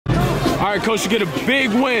All right, Coach, you get a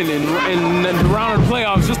big win in the round of the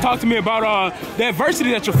playoffs. Just talk to me about the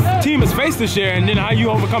adversity that your team has faced this year and then how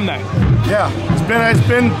you overcome that. Yeah, it's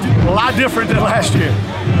been a lot different than last year.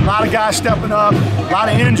 A lot of guys stepping up, a lot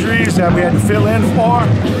of injuries that we had to fill in for.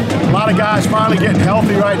 A lot of guys finally getting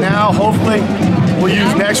healthy right now. Hopefully, we'll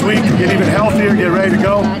use next week to get even healthier, get ready to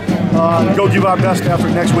go. Go give our best effort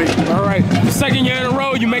next week. All right, the second year in a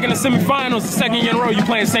row, you're making the semifinals. The second year in a row, you're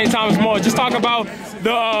playing St. Thomas More. Just talk about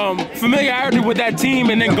the familiarity with that team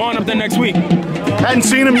and then going up there next week. Hadn't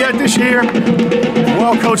seen them yet this year.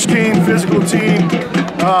 Well-coached team, physical team.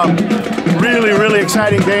 Really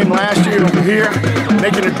exciting game last year over here.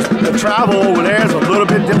 Making the travel over there is a little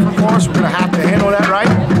bit different for us. We're going to have to handle that right.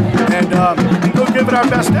 And we'll give it our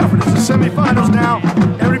best effort. It's the semifinals now.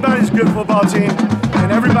 Everybody's a good football team.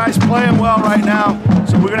 And everybody's playing well right now,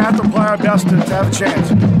 so we're gonna have to play our best to have a chance.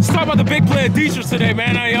 Let's talk about the big play of Diedrich today,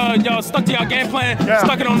 man. Y'all stuck to your game plan,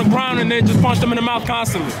 stuck it on the ground, and then just punched them in the mouth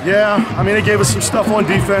constantly. Yeah, I mean, they gave us some stuff on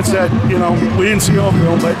defense that, you know, we didn't see on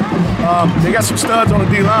film, but they got some studs on the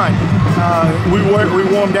D-line. We wore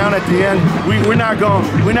them down at the end. We're not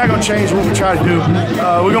gonna change what we try to do.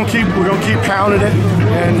 We're gonna keep pounding it,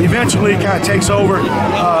 and eventually it kind of takes over.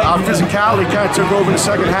 Our physicality kind of took over in the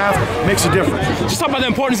second half, makes a difference. Just talk about the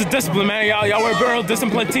importance of discipline, man. Y'all were a very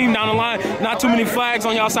disciplined team down the line. Not too many flags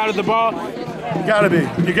on y'all side of the ball. You gotta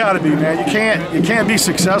be, man. You can't be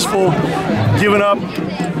successful giving up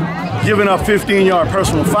 15-yard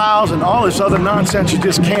personal fouls and all this other nonsense. You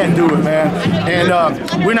just can't do it, man.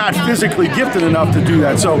 And we're not physically gifted enough to do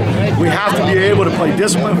that. So we have to be able to play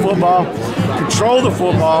disciplined football, control the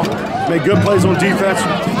football, make good plays on defense,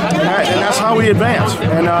 and that's how we advance.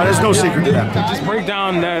 And there's no secret to that. Just break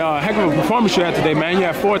down that heck of a performance you had today, man. You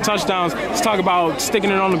had 4 touchdowns. Let's talk about sticking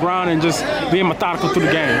it on the ground and just being methodical through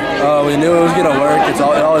the game. We knew it was going to work. It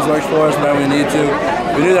always works for us whenever we need to.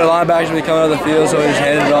 We knew their linebackers would be coming out of the field, so we just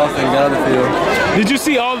handed it off and got out of the field. Did you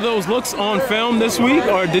see all of those looks on film this week,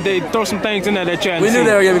 or did they throw some things in there that you hadn't seen? We knew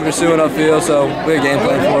they were going to be pursuing upfield, so we had game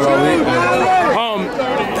plan for it all week.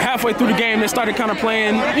 Halfway through the game, they started kind of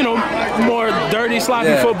playing, you know, more dirty,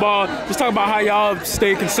 sloppy football. Just talk about how y'all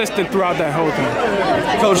stay consistent throughout that whole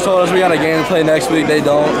thing. Coach told us we got a game to play next week. They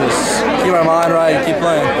don't. Just keep our mind right and keep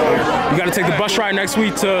playing. You got to take the bus ride next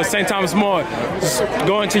week to St. Thomas More. Just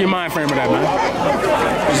go into your mind frame of that, man.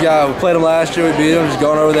 We played them last year. We beat them. Just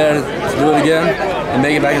going over there to do it again and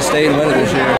make it back to state and win it this year.